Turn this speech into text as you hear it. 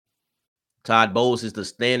Todd Bowles is the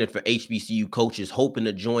standard for HBCU coaches hoping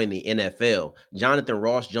to join the NFL. Jonathan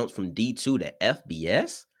Ross jumps from D2 to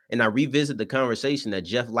FBS. And I revisit the conversation that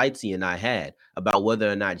Jeff Lightsey and I had about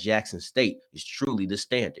whether or not Jackson State is truly the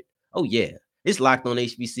standard. Oh, yeah, it's Locked on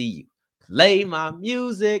HBCU. Play my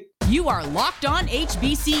music. You are Locked on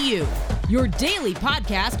HBCU, your daily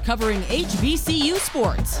podcast covering HBCU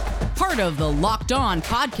sports. Part of the Locked On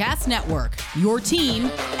Podcast Network, your team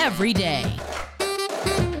every day.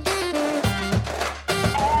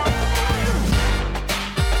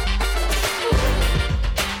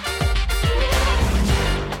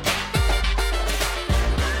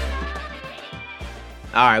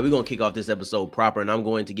 All right, we're going to kick off this episode proper, and I'm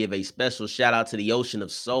going to give a special shout out to the Ocean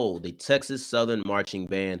of Soul, the Texas Southern Marching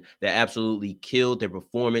Band that absolutely killed their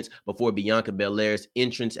performance before Bianca Belair's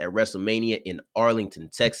entrance at WrestleMania in Arlington,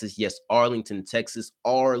 Texas. Yes, Arlington, Texas.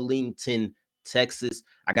 Arlington, Texas.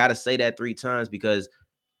 I got to say that 3 times because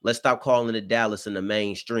let's stop calling it Dallas in the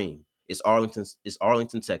mainstream. It's Arlington,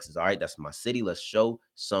 Texas. All right, that's my city. Let's show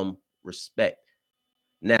some respect.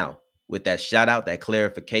 Now, with that shout out, that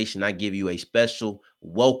clarification, I give you a special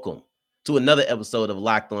welcome to another episode of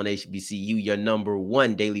Locked on HBCU, your number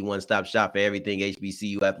one daily one-stop shop for everything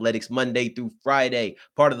HBCU athletics, Monday through Friday,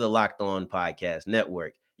 part of the Locked On Podcast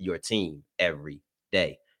Network, your team every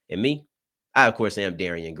day. And me, I, of course, am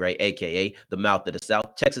Darian Gray, a.k.a. the Mouth of the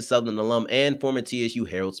South, Texas Southern alum and former TSU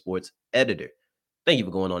Herald Sports editor. Thank you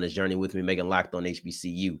for going on this journey with me, making Locked on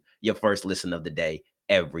HBCU your first listen of the day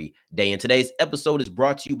every day. And today's episode is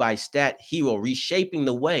brought to you by Stat Hero, reshaping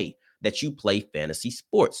the way that you play fantasy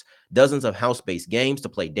sports. Dozens of house-based games to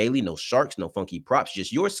play daily, no sharks, no funky props,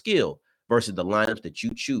 just your skill versus the lineups that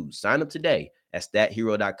you choose. Sign up today at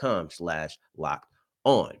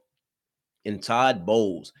stathero.com/locked-on. And Todd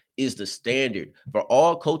Bowles is the standard for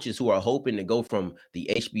all coaches who are hoping to go from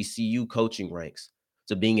the HBCU coaching ranks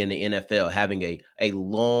to being in the NFL, having a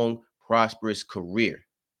long, prosperous career.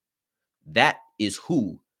 That is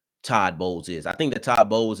who Todd Bowles is. I think that Todd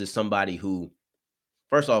Bowles is somebody who,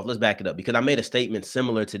 first off, let's back it up because I made a statement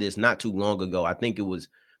similar to this not too long ago. I think it was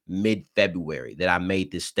mid-February that I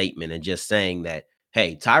made this statement and just saying that,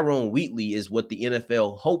 hey, Tyrone Wheatley is what the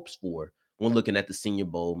NFL hopes for when looking at the Senior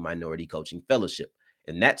Bowl Minority Coaching Fellowship.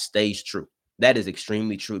 And that stays true. That is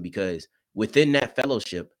extremely true because within that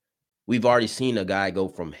fellowship, we've already seen a guy go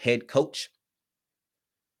from head coach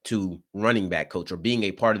to running back coach or being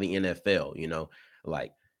a part of the NFL,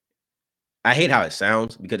 like I hate how it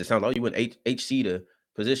sounds because it sounds like you went HC to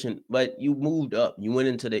position, but you moved up, you went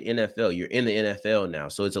into the NFL, you're in the NFL now.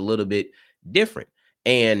 So it's a little bit different.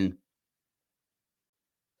 And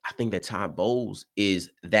I think that Todd Bowles is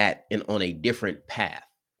that and on a different path,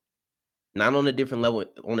 not on a different level,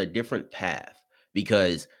 on a different path,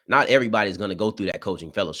 because not everybody's going to go through that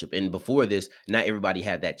coaching fellowship. And before this, not everybody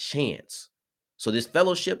had that chance. So this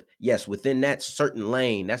fellowship, yes, within that certain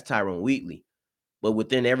lane, that's Tyrone Wheatley. But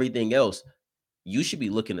within everything else, you should be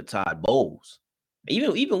looking at Todd Bowles.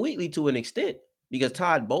 Even Wheatley to an extent, because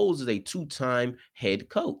Todd Bowles is a 2-time head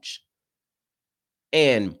coach.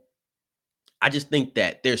 And I just think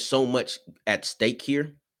that there's so much at stake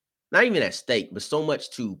here. Not even at stake, but so much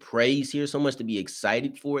to praise here, so much to be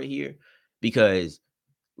excited for it here. Because,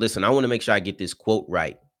 listen, I want to make sure I get this quote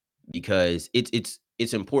right because it's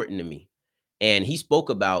important to me. And he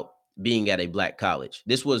spoke about being at a black college.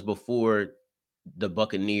 This was before the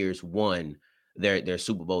Buccaneers won their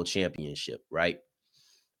Super Bowl championship, right?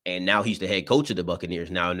 And now he's the head coach of the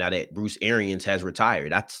Buccaneers now that Bruce Arians has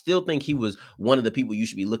retired. I still think he was one of the people you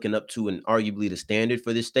should be looking up to and arguably the standard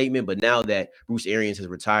for this statement. But now that Bruce Arians has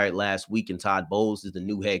retired last week and Todd Bowles is the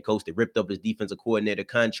new head coach, they ripped up his defensive coordinator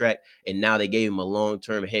contract, and now they gave him a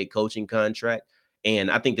long-term head coaching contract.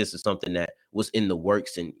 And I think this is something that was in the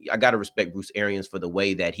works. And I got to respect Bruce Arians for the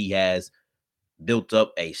way that he has built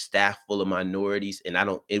up a staff full of minorities. And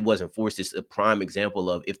it wasn't forced. It's a prime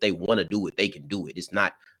example of if they want to do it, they can do it. It's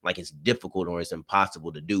not like it's difficult or it's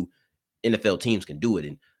impossible to do. NFL teams can do it.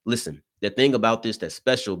 And listen, the thing about this that's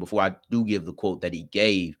special, before I do give the quote that he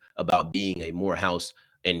gave about being a Morehouse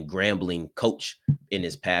and Grambling coach in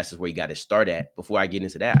his past is where he got his start at. Before I get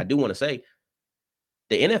into that, I do want to say,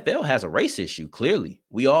 the NFL has a race issue. Clearly,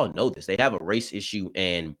 we all know this. They have a race issue,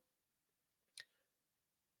 and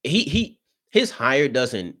his hire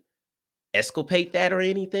doesn't exculpate that or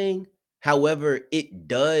anything. However, it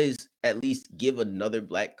does at least give another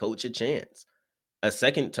black coach a chance, a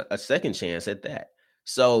second chance at that.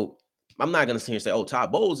 So I'm not gonna sit here and say, "Oh,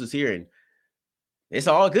 Todd Bowles is here and it's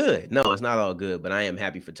all good." No, it's not all good. But I am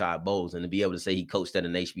happy for Todd Bowles, and to be able to say he coached at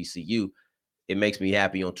an HBCU, it makes me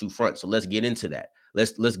happy on 2 fronts. So let's get into that.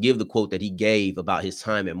 Let's give the quote that he gave about his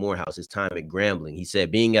time at Morehouse, his time at Grambling. He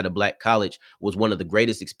said, "Being at a black college was one of the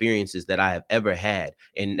greatest experiences that I have ever had.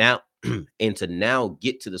 And now and to now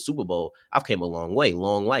get to the Super Bowl, I've came a long way,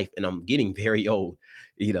 long life, and I'm getting very old.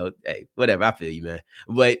 Hey, whatever, I feel you, man.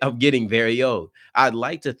 But I'm getting very old. I'd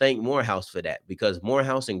like to thank Morehouse for that because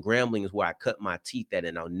Morehouse and Grambling is where I cut my teeth at,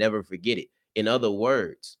 and I'll never forget it. In other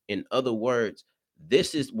words,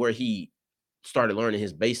 this is where he started learning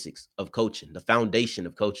his basics of coaching, the foundation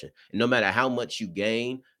of coaching. And no matter how much you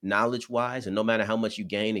gain knowledge wise, and no matter how much you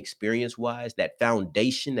gain experience wise, that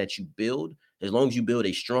foundation that you build, as long as you build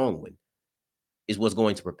a strong one, is what's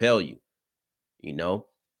going to propel you, you know?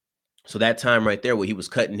 So that time right there where he was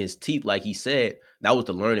cutting his teeth, like he said, that was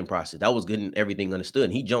the learning process. That was getting everything understood.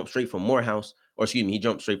 And he jumped straight from Morehouse, or excuse me, he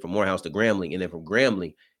jumped straight from Morehouse to Grambling. And then from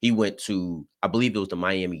Grambling, he went to, I believe it was the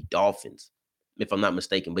Miami Dolphins, if I'm not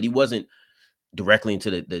mistaken. But he wasn't directly into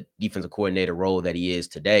the defensive coordinator role that he is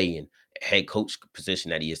today and head coach position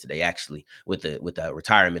that he is today, actually, with the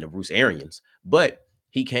retirement of Bruce Arians. But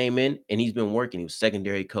he came in and he's been working. He was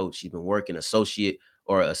secondary coach. He's been working associate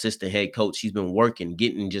or assistant head coach. He's been working,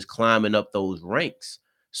 getting just climbing up those ranks.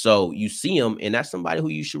 So you see him, and that's somebody who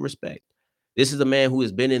you should respect. This is a man who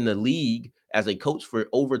has been in the league as a coach for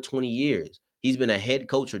over 20 years. He's been a head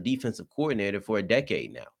coach or defensive coordinator for a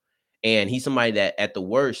decade now. And he's somebody that at the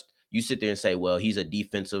worst, you sit there and say, well, he's a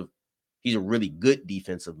really good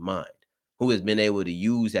defensive mind who has been able to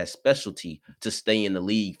use that specialty to stay in the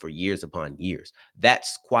league for years upon years.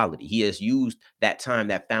 That's quality. He has used that time,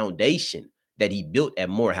 that foundation that he built at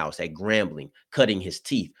Morehouse, at Grambling, cutting his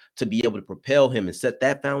teeth to be able to propel him and set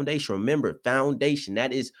that foundation. Remember, foundation,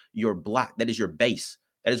 that is your block, that is your base.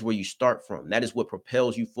 That is where you start from. That is what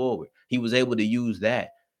propels you forward. He was able to use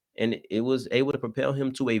that, and it was able to propel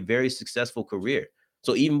him to a very successful career.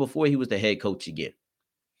 So even before he was the head coach again,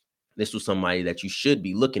 this was somebody that you should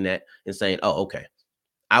be looking at and saying, oh, okay,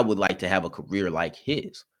 I would like to have a career like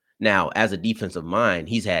his. Now, as a defensive mind,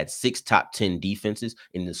 he's had 6 top 10 defenses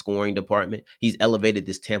in the scoring department. He's elevated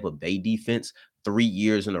this Tampa Bay defense 3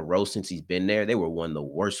 years in a row since he's been there. They were one of the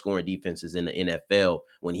worst scoring defenses in the NFL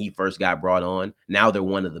when he first got brought on. Now they're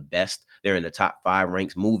one of the best. They're in the top 5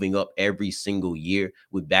 ranks, moving up every single year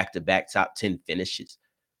with back-to-back top 10 finishes.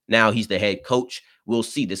 Now he's the head coach. We'll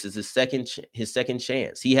see. This is his second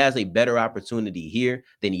chance. He has a better opportunity here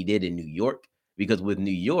than he did in New York, because with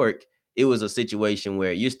New York, it was a situation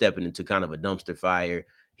where you're stepping into kind of a dumpster fire.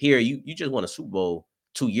 Here, you just won a Super Bowl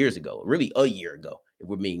 2 years ago, really a year ago, if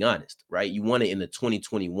we're being honest, right? You won it in the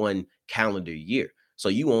 2021 calendar year. So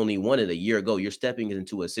you only won it a year ago. You're stepping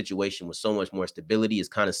into a situation with so much more stability. It's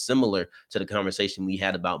kind of similar to the conversation we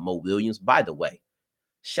had about Mo Williams. By the way,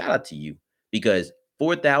 shout out to you, because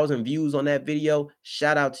 4,000 views on that video.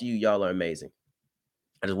 Shout out to you. Y'all are amazing.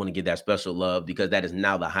 I just want to give that special love because that is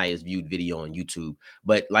now the highest viewed video on YouTube.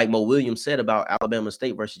 But like Mo Williams said about Alabama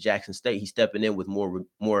State versus Jackson State, he's stepping in with more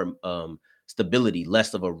stability,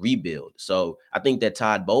 less of a rebuild. So I think that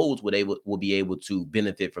Todd Bowles will be able to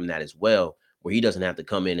benefit from that as well, where he doesn't have to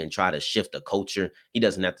come in and try to shift the culture. He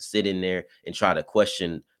doesn't have to sit in there and try to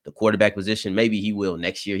question the quarterback position. Maybe he will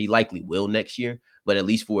next year. He likely will next year. But at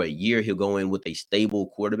least for a year, he'll go in with a stable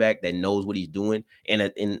quarterback that knows what he's doing,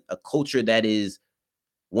 and in a culture that is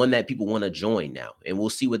one that people want to join now. And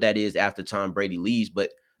we'll see what that is after Tom Brady leaves.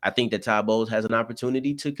 But I think that Todd Bowles has an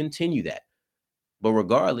opportunity to continue that. But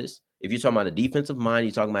regardless, if you're talking about a defensive mind,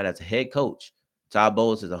 you're talking about as a head coach, Todd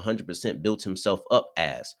Bowles has 100% built himself up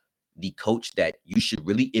as the coach that you should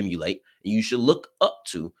really emulate and you should look up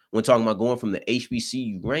to when talking about going from the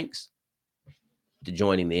HBCU ranks to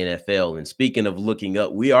joining the NFL. And speaking of looking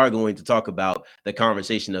up, we are going to talk about the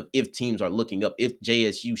conversation of if teams are looking up, if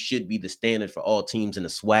JSU should be the standard for all teams in the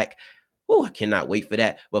SWAC. Oh, I cannot wait for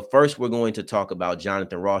that. But first, we're going to talk about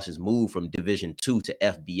Jonathan Ross's move from Division II to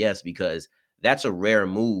FBS, because that's a rare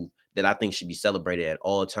move that I think should be celebrated at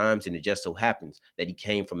all times. And it just so happens that he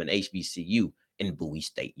came from an HBCU in Bowie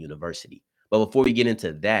State University. But before we get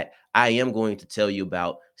into that, I am going to tell you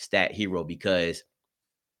about Stat Hero, because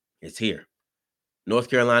it's here.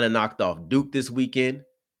 North Carolina knocked off Duke this weekend,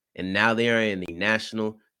 and now they are in the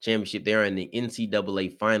national championship. They are in the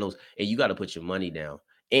NCAA finals, and you got to put your money down.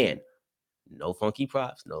 And no funky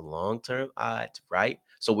props, no long-term odds, right?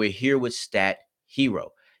 So we're here with Stat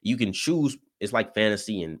Hero. You can choose. It's like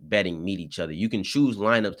fantasy and betting meet each other. You can choose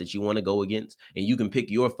lineups that you want to go against, and you can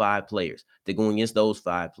pick your 5 players to go against those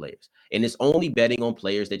 5 players. And it's only betting on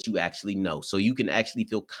players that you actually know, so you can actually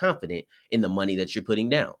feel confident in the money that you're putting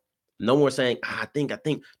down. No more saying, I think.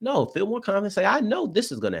 No, feel more confident. Say, I know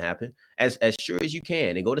this is going to happen as sure as you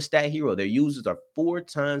can. And go to Stat Hero. Their users are 4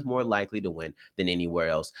 times more likely to win than anywhere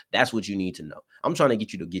else. That's what you need to know. I'm trying to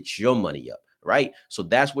get you to get your money up, right? So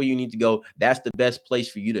that's where you need to go. That's the best place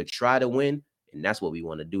for you to try to win. And that's what we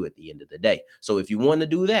want to do at the end of the day. So if you want to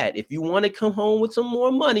do that, if you want to come home with some more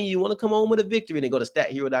money, you want to come home with a victory, then go to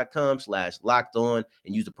stathero.com/locked on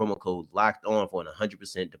and use the promo code locked on for an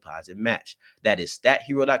 100% deposit match. That is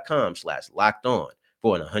stathero.com/locked on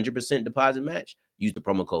for an 100% deposit match. Use the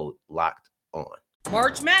promo code locked on.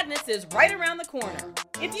 March Madness is right around the corner.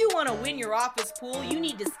 If you want to win your office pool, you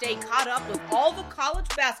need to stay caught up with all the college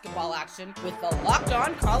basketball action with the Locked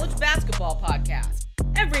On College Basketball Podcast.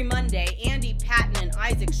 Every Monday, Andy Patton and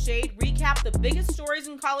Isaac Shade recap the biggest stories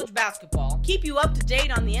in college basketball, keep you up to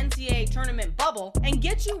date on the NCAA tournament bubble, and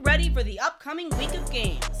get you ready for the upcoming week of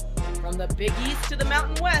games. From the Big East to the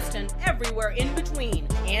Mountain West and everywhere in between,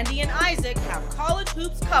 Andy and Isaac have college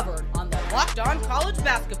hoops covered on the Locked On College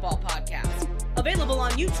Basketball Podcast. Available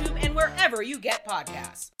on YouTube and wherever you get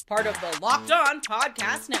podcasts. Part of the Locked On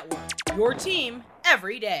Podcast Network. Your team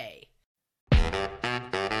every day.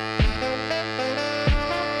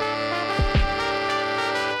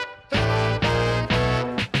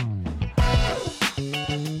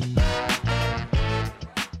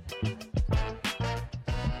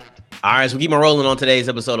 All right, so we keep on rolling on today's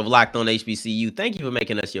episode of Locked On HBCU. Thank you for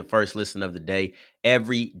making us your first listen of the day.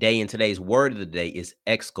 Every day, in today's word of the day is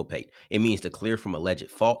exculpate. It means to clear from alleged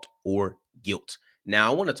fault or guilt.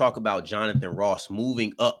 Now, I want to talk about Jonathan Ross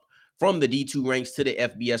moving up from the D2 ranks to the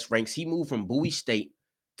FBS ranks. He moved from Bowie State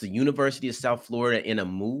to University of South Florida in a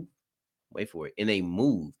move, in a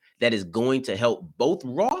move that is going to help both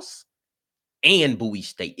Ross and Bowie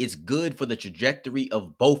State. It's good for the trajectory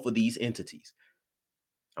of both of these entities.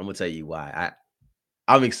 I'm going to tell you why.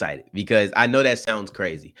 I'm excited because I know that sounds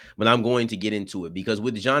crazy, but I'm going to get into it because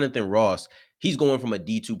with Jonathan Ross, he's going from a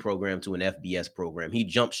D2 program to an FBS program. He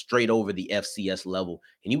jumped straight over the FCS level,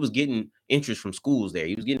 and he was getting interest from schools there.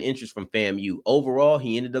 He was getting interest from FAMU. Overall,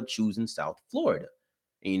 he ended up choosing South Florida.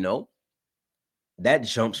 And, you know, that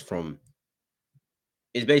jumps from,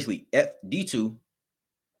 it's basically D2.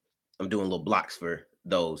 I'm doing little blocks for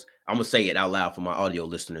those. I'm going to say it out loud for my audio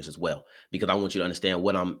listeners as well, because I want you to understand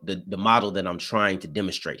what the model that I'm trying to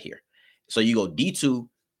demonstrate here. So you go D2,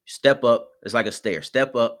 step up. It's like a stair.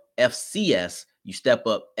 Step up FCS, you step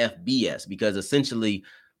up FBS, because essentially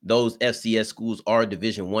those FCS schools are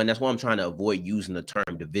Division I. That's why I'm trying to avoid using the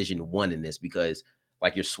term Division I in this, because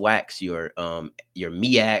like your SWACs, your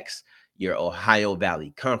MEACs, your Ohio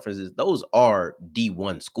Valley Conferences, those are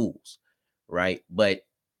D1 schools, right? But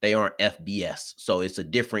they aren't FBS. So it's a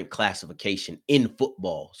different classification in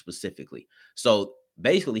football specifically. So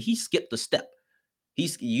basically he skipped a step.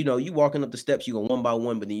 He's, you walking up the steps, you go one by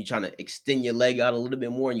one, but then you're trying to extend your leg out a little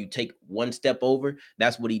bit more and you take one step over.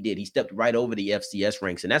 That's what he did. He stepped right over the FCS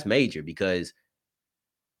ranks. And that's major, because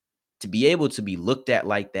to be able to be looked at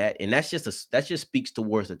like that, and that just speaks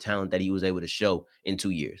towards the talent that he was able to show in 2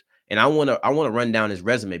 years. And I want to run down his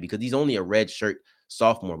resume, because he's only a red shirt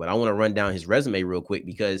sophomore, but I want to run down his resume real quick,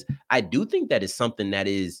 because I do think that is something that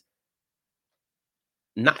is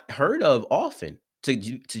not heard of often, to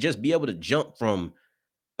just be able to jump from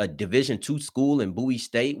a Division II school in Bowie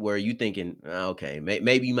State, where you thinking, okay,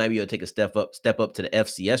 maybe you might be able to take a step up to the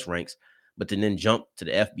FCS ranks, but to then jump to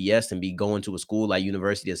the FBS and be going to a school like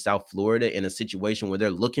University of South Florida in a situation where they're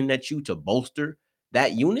looking at you to bolster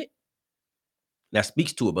that unit. That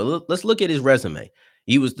speaks to it. But let's look at his resume.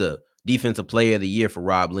 He was the Defensive Player of the Year for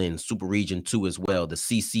Rob Lynn, Super Region 2 as well, the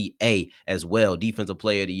CCA as well, Defensive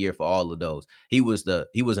Player of the Year for all of those. He was an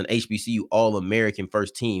HBCU All-American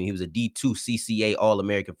First Team. He was a D2 CCA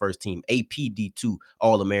All-American First Team, AP D2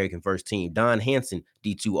 All-American First Team, Don Hanson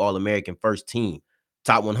D2 All-American First Team,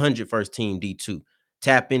 Top 100 First Team D2.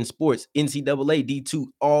 Tap In Sports, NCAA D2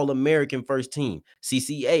 All-American First Team,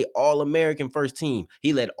 CCA All-American First Team.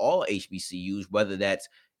 He led all HBCUs, whether that's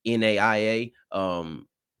NAIA,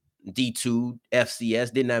 D2,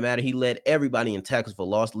 FCS, did not matter. He led everybody in tackles for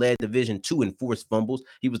loss, led Division II in forced fumbles.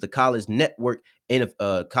 He was the College Network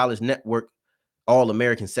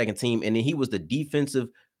All-American Second Team, and then he was the Defensive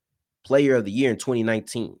Player of the Year in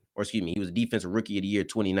 2019. He was a Defensive Rookie of the Year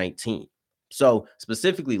 2019. So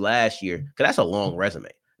specifically last year, because that's a long resume.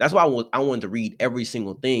 That's why I wanted to read every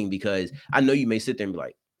single thing, because I know you may sit there and be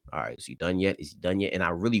like, all right, is he done yet? Is he done yet? And I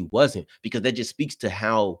really wasn't, because that just speaks to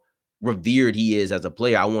how revered he is as a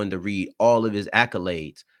player. I wanted to read all of his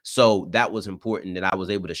accolades So that was important that I was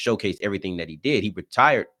able to showcase everything that he did. He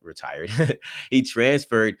retired. He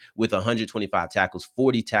transferred with 125 tackles,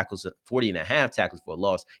 40 and a half tackles for a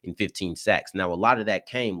loss, and 15 sacks. Now, a lot of that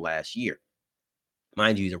came last year.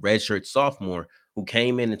 Mind you, he's a redshirt sophomore who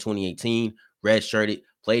came in 2018, redshirted,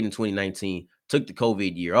 played in 2019, took the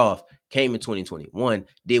COVID year off, came in 2021,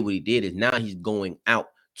 did what he did, is now he's going out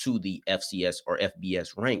to the FCS or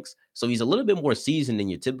FBS ranks. So he's a little bit more seasoned than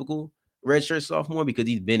your typical redshirt sophomore because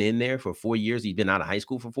he's been in there for 4 years. He's been out of high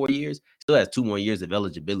school for 4 years, still has 2 more years of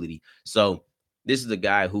eligibility. So this is a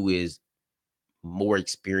guy who is more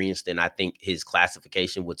experienced than I think his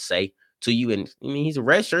classification would say to you. And I mean, he's a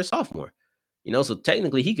redshirt sophomore, so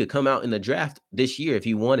technically he could come out in the draft this year if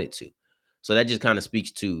he wanted to. So that just kind of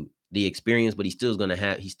speaks to the experience, but he's still going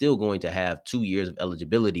to have 2 years of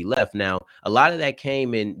eligibility left. Now, a lot of that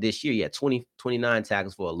came in this year. He had 29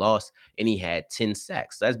 tackles for a loss, and he had 10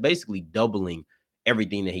 sacks. So that's basically doubling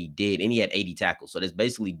everything that he did. And he had 80 tackles. So that's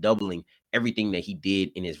basically doubling everything that he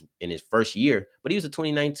did in his first year. But he was a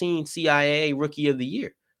 2019 CIA Rookie of the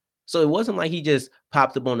Year. So it wasn't like he just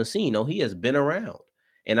popped up on the scene. No, he has been around.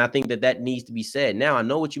 And I think that needs to be said. Now, I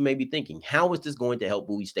know what you may be thinking. How is this going to help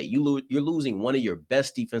Bowie State? You're losing one of your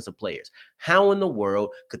best defensive players. How in the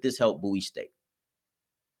world could this help Bowie State?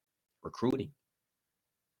 Recruiting.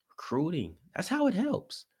 That's how it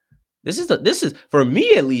helps. This is for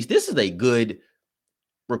me at least, this is a good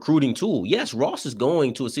recruiting tool. Yes, Ross is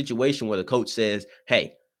going to a situation where the coach says,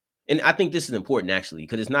 hey, and I think this is important actually,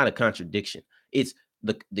 because it's not a contradiction. It's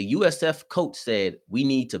the USF coach said, we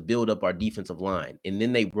need to build up our defensive line. And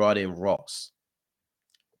then they brought in Ross.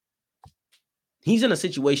 He's in a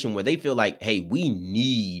situation where they feel like, hey, we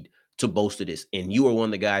need to bolster this. And you are one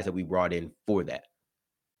of the guys that we brought in for that.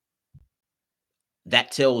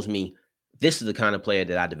 That tells me this is the kind of player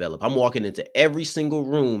that I develop. I'm walking into every single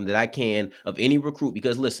room that I can of any recruit,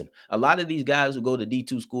 because listen, a lot of these guys who go to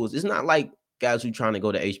D2 schools, it's not like guys who are trying to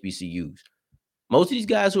go to HBCUs. Most of these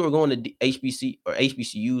guys who are going to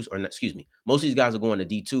HBCUs, most of these guys are going to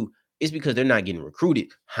D2 is because they're not getting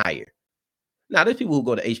recruited higher. Now, there's people who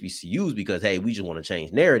go to HBCUs because, hey, we just want to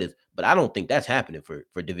change narratives, but I don't think that's happening for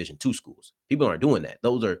Division II schools. People aren't doing that.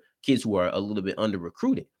 Those are kids who are a little bit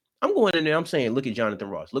under-recruited. I'm going in there, I'm saying, look at Jonathan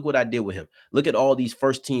Ross. Look what I did with him. Look at all these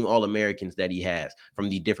first-team All-Americans that he has from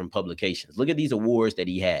these different publications. Look at these awards that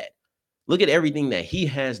he had. Look at everything that he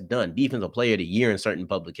has done, Defensive Player of the Year in certain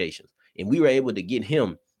publications. And we were able to get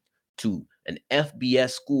him to an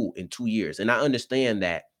FBS school in 2 years. And I understand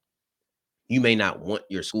that you may not want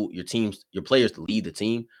your school, your teams, your players to leave the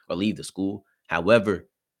team or leave the school. However,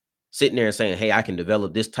 sitting there and saying, hey, I can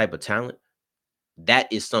develop this type of talent,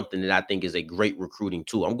 that is something that I think is a great recruiting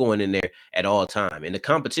tool. I'm going in there at all time. And the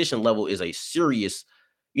competition level is a serious,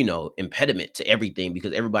 impediment to everything,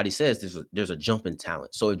 because everybody says there's a jump in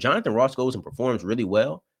talent. So if Jonathan Ross goes and performs really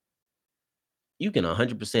well, you can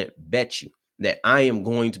 100% bet you that I am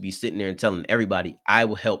going to be sitting there and telling everybody I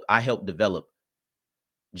help develop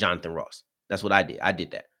Jonathan Ross. That's what I did. I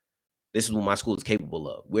did that. This is what my school is capable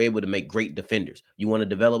of. We're able to make great defenders. You want to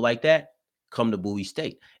develop like that? Come to Bowie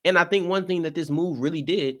State. And I think one thing that this move really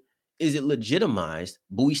did is it legitimized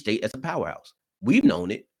Bowie State as a powerhouse. We've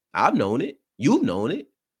known it. I've known it. You've known it.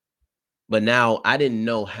 But now I didn't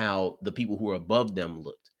know how the people who are above them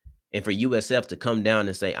looked. And for USF to come down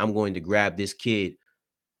and say, I'm going to grab this kid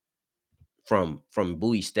from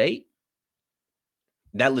Bowie State,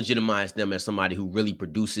 that legitimized them as somebody who really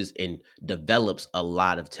produces and develops a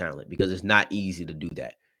lot of talent, because it's not easy to do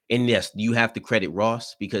that. And yes, you have to credit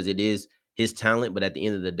Ross because it is his talent, but at the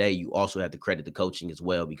end of the day, you also have to credit the coaching as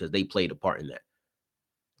well, because they played a part in that.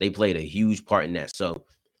 They played a huge part in that. So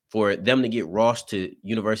for them to get Ross to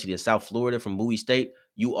University of South Florida from Bowie State,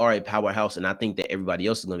 you are a powerhouse, and I think that everybody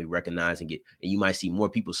else is going to be recognizing it, and you might see more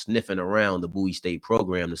people sniffing around the Bowie State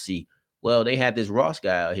program to see, well, they had this Ross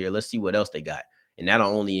guy out here. Let's see what else they got. And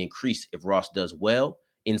that'll only increase if Ross does well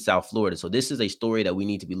in South Florida. So this is a story that we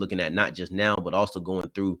need to be looking at, not just now, but also going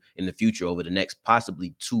through in the future over the next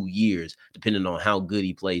possibly 2 years, depending on how good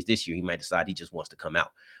he plays this year. He might decide he just wants to come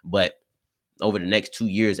out. But over the next 2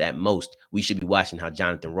 years at most, we should be watching how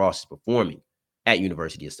Jonathan Ross is performing at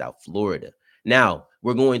University of South Florida. Now,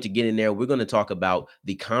 we're going to get in there. We're going to talk about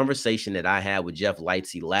the conversation that I had with Jeff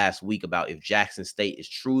Lightsey last week about if Jackson State is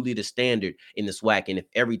truly the standard in the SWAC and if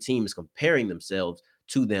every team is comparing themselves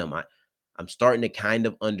to them. I'm starting to kind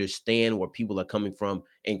of understand where people are coming from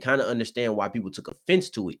and kind of understand why people took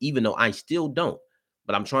offense to it, even though I still don't.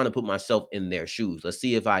 But I'm trying to put myself in their shoes. Let's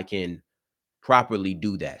see if I can properly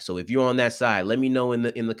do that. So if you're on that side, let me know in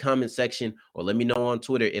the comment section, or let me know on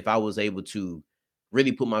Twitter if I was able to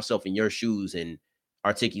really put myself in your shoes and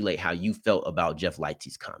articulate how you felt about Jeff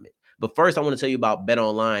Lightsey's comment. But first, I want to tell you about Bet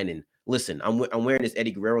Online. And listen, I'm wearing this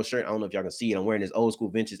Eddie Guerrero shirt. I don't know if y'all can see it. I'm wearing this old school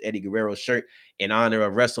vintage Eddie Guerrero shirt in honor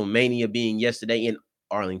of WrestleMania being yesterday in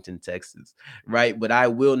Arlington, Texas, right? But I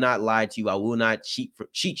will not lie to you. I will not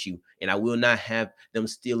cheat you, and I will not have them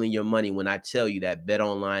stealing your money when I tell you that Bet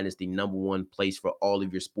Online is the number one place for all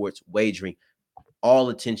of your sports wagering. All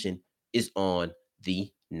attention is on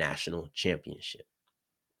the national championship.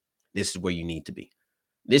 This is where you need to be.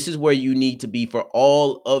 This is where you need to be for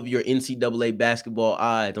all of your NCAA basketball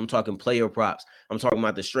odds. I'm talking player props. I'm talking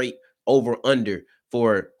about the straight over under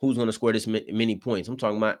for who's going to score this many points. I'm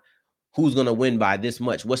talking about who's going to win by this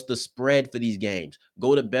much. What's the spread for these games?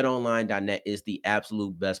 Go to betonline.net is the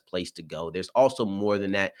absolute best place to go. There's also more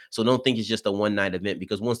than that. So don't think it's just a one-night event,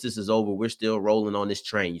 because once this is over, we're still rolling on this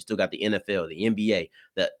train. You still got the NFL, the NBA,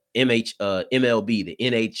 the MLB, the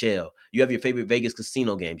NHL. You have your favorite Vegas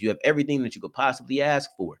casino games. You have everything that you could possibly ask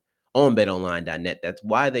for on betonline.net. That's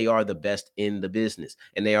why they are the best in the business,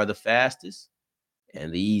 and they are the fastest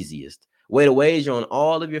and the easiest way to wager on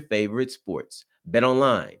all of your favorite sports. Bet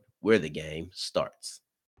online, where the game starts.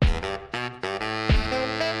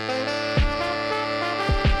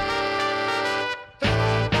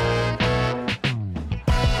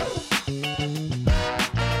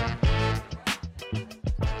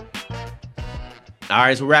 All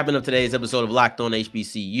right, so wrapping up today's episode of Locked On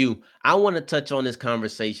HBCU, I want to touch on this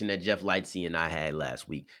conversation that Jeff Lightsey and I had last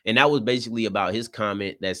week. And that was basically about his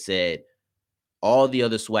comment that said all the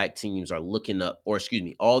other SWAC teams are looking up, or excuse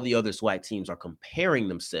me, all the other SWAC teams are comparing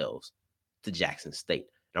themselves to Jackson State.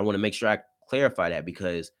 And I want to make sure I clarify that,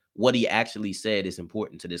 because what he actually said is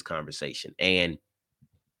important to this conversation. And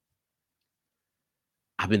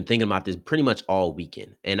I've been thinking about this pretty much all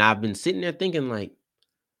weekend. And I've been sitting there thinking, like,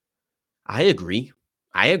 I agree.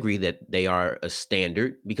 I agree that they are a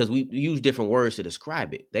standard, because we use different words to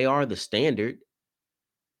describe it. They are the standard.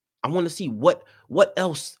 I want to see what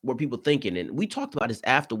else were people thinking. And we talked about this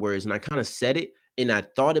afterwards, and I kind of said it, and I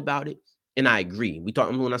thought about it, and I agree. We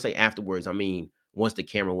talked, when I say afterwards, I mean once the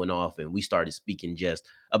camera went off and we started speaking just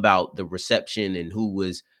about the reception and who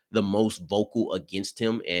was the most vocal against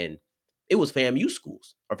him. And it was FAMU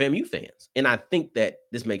schools or FAMU fans. And I think that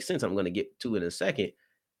this makes sense. I'm going to get to it in a second.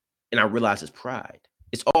 And I realize it's pride.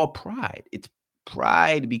 It's all pride. It's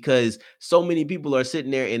pride, because so many people are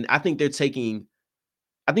sitting there, and I think they're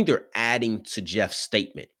adding to Jeff's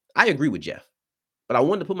statement. I agree with Jeff, but I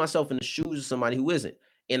wanted to put myself in the shoes of somebody who isn't.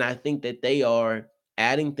 And I think that they are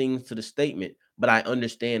adding things to the statement, but I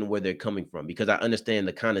understand where they're coming from, because I understand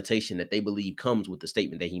the connotation that they believe comes with the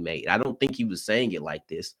statement that he made. I don't think he was saying it like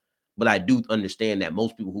this, but I do understand that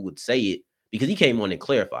most people who would say it, because he came on and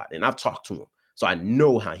clarified, and I've talked to him, so I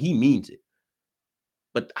know how he means it.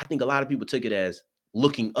 But I think a lot of people took it as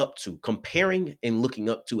looking up to, comparing and looking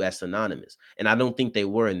up to as synonymous. And I don't think they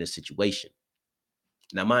were in this situation.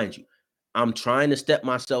 Now, mind you, I'm trying to step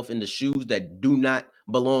myself in the shoes that do not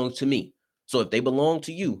belong to me. So if they belong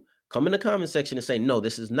to you, come in the comment section and say, no,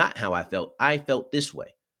 this is not how I felt. I felt this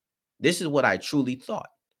way. This is what I truly thought.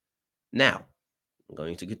 Now, I'm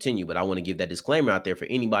going to continue, but I want to give that disclaimer out there for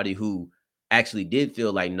anybody who actually did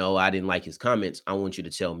feel like, no, I didn't like his comments. I want you to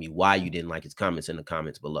tell me why you didn't like his comments in the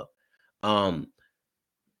comments below.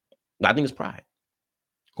 I think it's pride.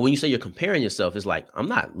 When you say you're comparing yourself, it's like, I'm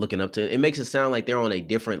not looking up to it. It makes it sound like they're on a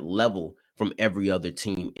different level from every other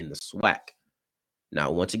team in the SWAC.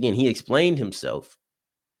 Now, once again, he explained himself,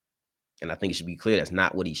 and I think it should be clear that's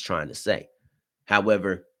not what he's trying to say.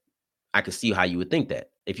 However, I can see how you would think that.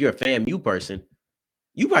 If you're a FAMU person,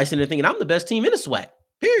 you probably sitting there thinking, I'm the best team in the SWAC,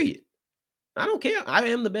 period. I don't care. I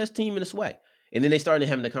am the best team in the SWAC. And then they started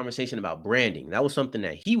having the conversation about branding. That was something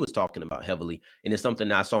that he was talking about heavily, and it's something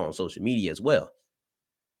that I saw on social media as well.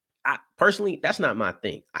 Personally, that's not my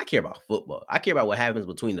thing. I care about football. I care about what happens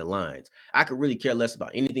between the lines. I could really care less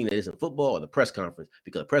about anything that isn't football or the press conference,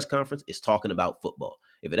 because the press conference is talking about football.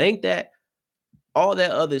 If it ain't that, all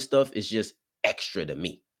that other stuff is just extra to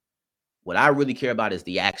me. What I really care about is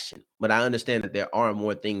the action. But I understand that there are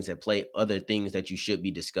more things at play, other things that you should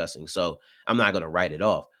be discussing. So I'm not going to write it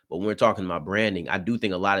off. But when we're talking about branding, I do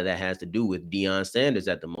think a lot of that has to do with Deion Sanders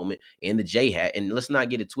at the moment and the J hat. And let's not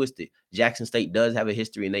get it twisted. Jackson State does have a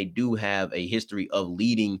history, and they do have a history of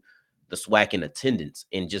leading the SWAC in attendance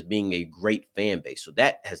and just being a great fan base. So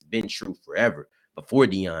that has been true forever before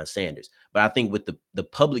Deion Sanders. But I think with the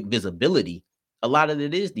public visibility, a lot of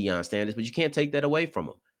it is Deion Sanders, but you can't take that away from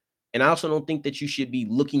him. And I also don't think that you should be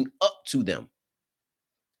looking up to them.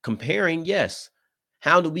 Comparing, yes.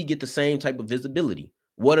 How do we get the same type of visibility?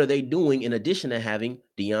 What are they doing in addition to having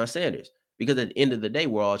Deion Sanders? Because at the end of the day,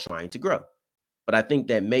 we're all trying to grow. But I think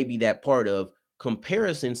that maybe that part of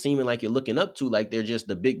comparison seeming like you're looking up to, like they're just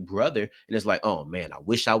the big brother. And it's like, oh man, I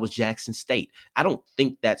wish I was Jackson State. I don't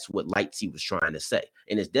think that's what Lightsey was trying to say.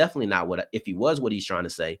 And it's definitely not what, if he was what he's trying to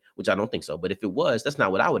say, which I don't think so. But if it was, that's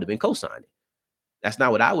not what I would have been co-signing. That's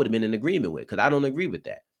not what I would have been in agreement with, because I don't agree with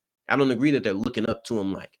that. I don't agree that they're looking up to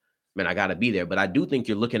him like, man, I got to be there. But I do think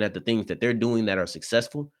you're looking at the things that they're doing that are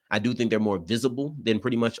successful. I do think they're more visible than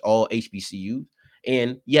pretty much all HBCUs.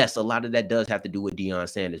 And yes, a lot of that does have to do with Deion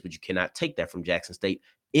Sanders, but you cannot take that from Jackson State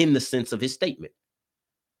in the sense of his statement.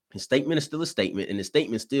 His statement is still a statement, and his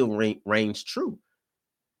statement still reigns true.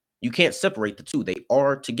 You can't separate the two. They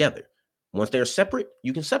are together. Once they're separate,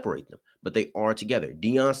 you can separate them, but they are together.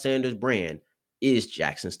 Deion Sanders' brand is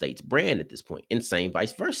Jackson State's brand at this point, and same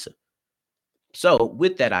vice versa. So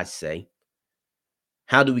with that, I say,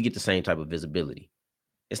 how do we get the same type of visibility?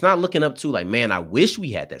 It's not looking up to like, man, I wish we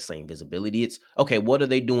had that same visibility. It's, okay, what are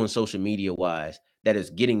they doing social media wise that is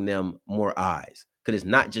getting them more eyes? Because it's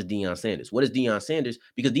not just Deion Sanders. What is Deion Sanders?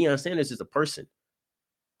 Because Deion Sanders is a person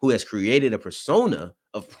who has created a persona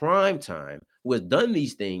of prime time, who has done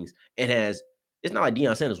these things and has, it's not like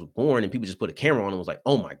Deion Sanders was born and people just put a camera on him and was like,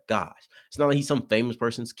 oh my gosh. It's not like he's some famous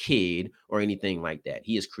person's kid or anything like that.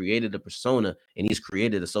 He has created a persona and he's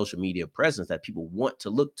created a social media presence that people want to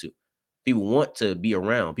look to. People want to be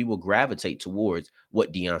around. People gravitate towards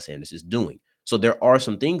what Deion Sanders is doing. So there are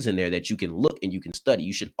some things in there that you can look and you can study.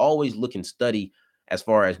 You should always look and study as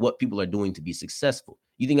far as what people are doing to be successful.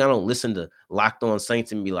 You think I don't listen to Locked On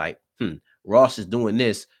Saints and be like, Ross is doing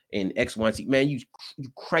this and X, Y, Z. Man, you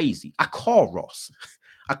crazy. I call Ross.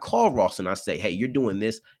 I call Ross and I say, hey, you're doing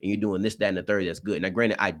this and you're doing this, that, and the third. That's good. Now,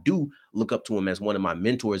 granted, I do look up to him as one of my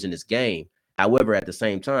mentors in this game. However, at the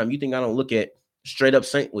same time, you think I don't look at straight up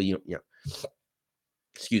Saint? Well,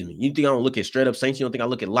 excuse me. You think I don't look at straight up Saints? You don't think I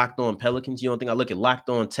look at Locked On Pelicans? You don't think I look at Locked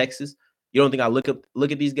On Texas? You don't think I look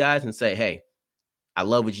at these guys and say, hey, I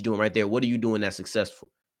love what you're doing right there. What are you doing that's successful?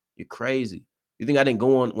 You're crazy. You think I didn't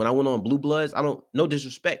go on when I went on Blue Bloods? I don't, no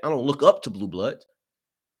disrespect. I don't look up to Blue Bloods,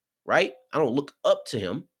 right? I don't look up to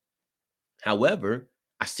him. However,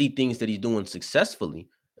 I see things that he's doing successfully.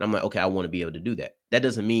 And I'm like, okay, I want to be able to do that. That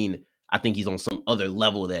doesn't mean I think he's on some other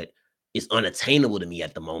level that is unattainable to me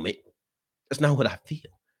at the moment. That's not what I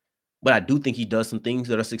feel. But I do think he does some things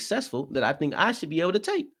that are successful that I think I should be able to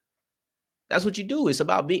take. That's what you do. It's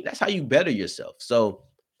about being, that's how you better yourself. So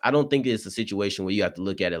I don't think it's a situation where you have to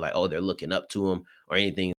look at it like, oh, they're looking up to him or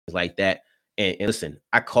anything like that. And listen,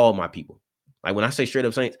 I call my people. Like when I say straight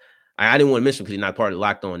up Saints, I didn't want to mention because he's not part of the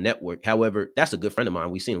Locked On Network. However, that's a good friend of mine.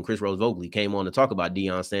 We've seen him. Chris Rose Vogley came on to talk about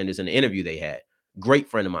Deion Sanders in the interview they had. Great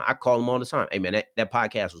friend of mine. I call him all the time. Hey, man, that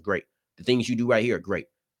podcast was great. The things you do right here are great.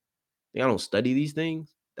 I don't study these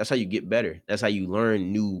things. That's how you get better. That's how you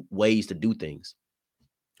learn new ways to do things.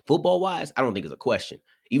 Football wise, I don't think it's a question.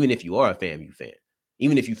 Even if you are a FAMU fan,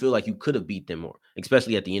 even if you feel like you could have beat them more,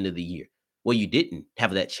 especially at the end of the year. Well, you didn't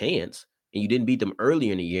have that chance and you didn't beat them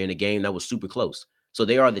earlier in the year in a game that was super close. So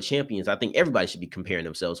they are the champions. I think everybody should be comparing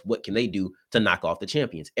themselves. What can they do to knock off the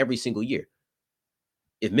champions every single year?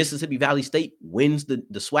 If Mississippi Valley State wins the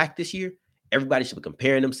SWAC this year, everybody should be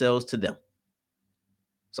comparing themselves to them.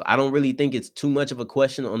 So I don't really think it's too much of a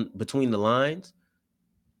question on between the lines.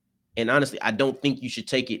 And honestly, I don't think you should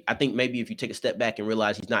take it. I think maybe if you take a step back and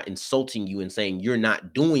realize he's not insulting you and saying you're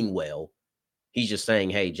not doing well, he's just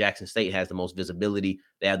saying, hey, Jackson State has the most visibility.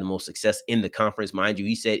 They have the most success in the conference. Mind you,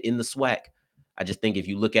 he said in the SWAC. I just think if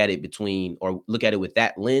you look at it look at it with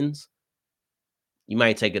that lens, you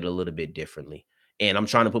might take it a little bit differently. And I'm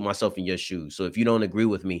trying to put myself in your shoes. So if you don't agree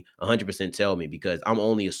with me, 100% tell me, because I'm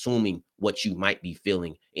only assuming what you might be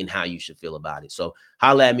feeling and how you should feel about it. So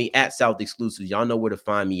holla at me at South Exclusives. Y'all know where to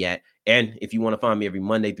find me at. And if you want to find me every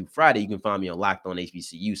Monday through Friday, you can find me on Locked On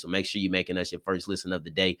HBCU. So make sure you're making us your first listen of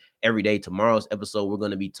the day every day. Tomorrow's episode, we're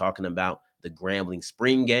going to be talking about the Grambling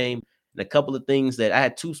spring game and a couple of things that I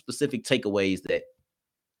had two specific takeaways that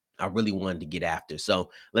I really wanted to get after.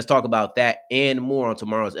 So let's talk about that and more on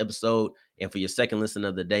tomorrow's episode. And for your second listen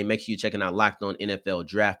of the day, make sure you're checking out Locked On NFL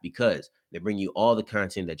Draft, because they bring you all the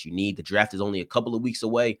content that you need. The draft is only a couple of weeks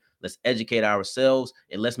away. Let's educate ourselves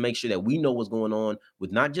and let's make sure that we know what's going on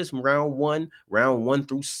with not just round one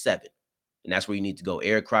through 7. And that's where you need to go.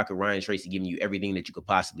 Eric Crocker, Ryan Tracy, giving you everything that you could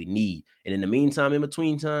possibly need. And in the meantime, in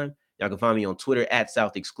between time, y'all can find me on Twitter at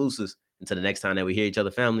South Exclusives. Until the next time that we hear each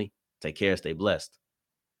other, family, take care, stay blessed.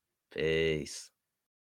 Peace.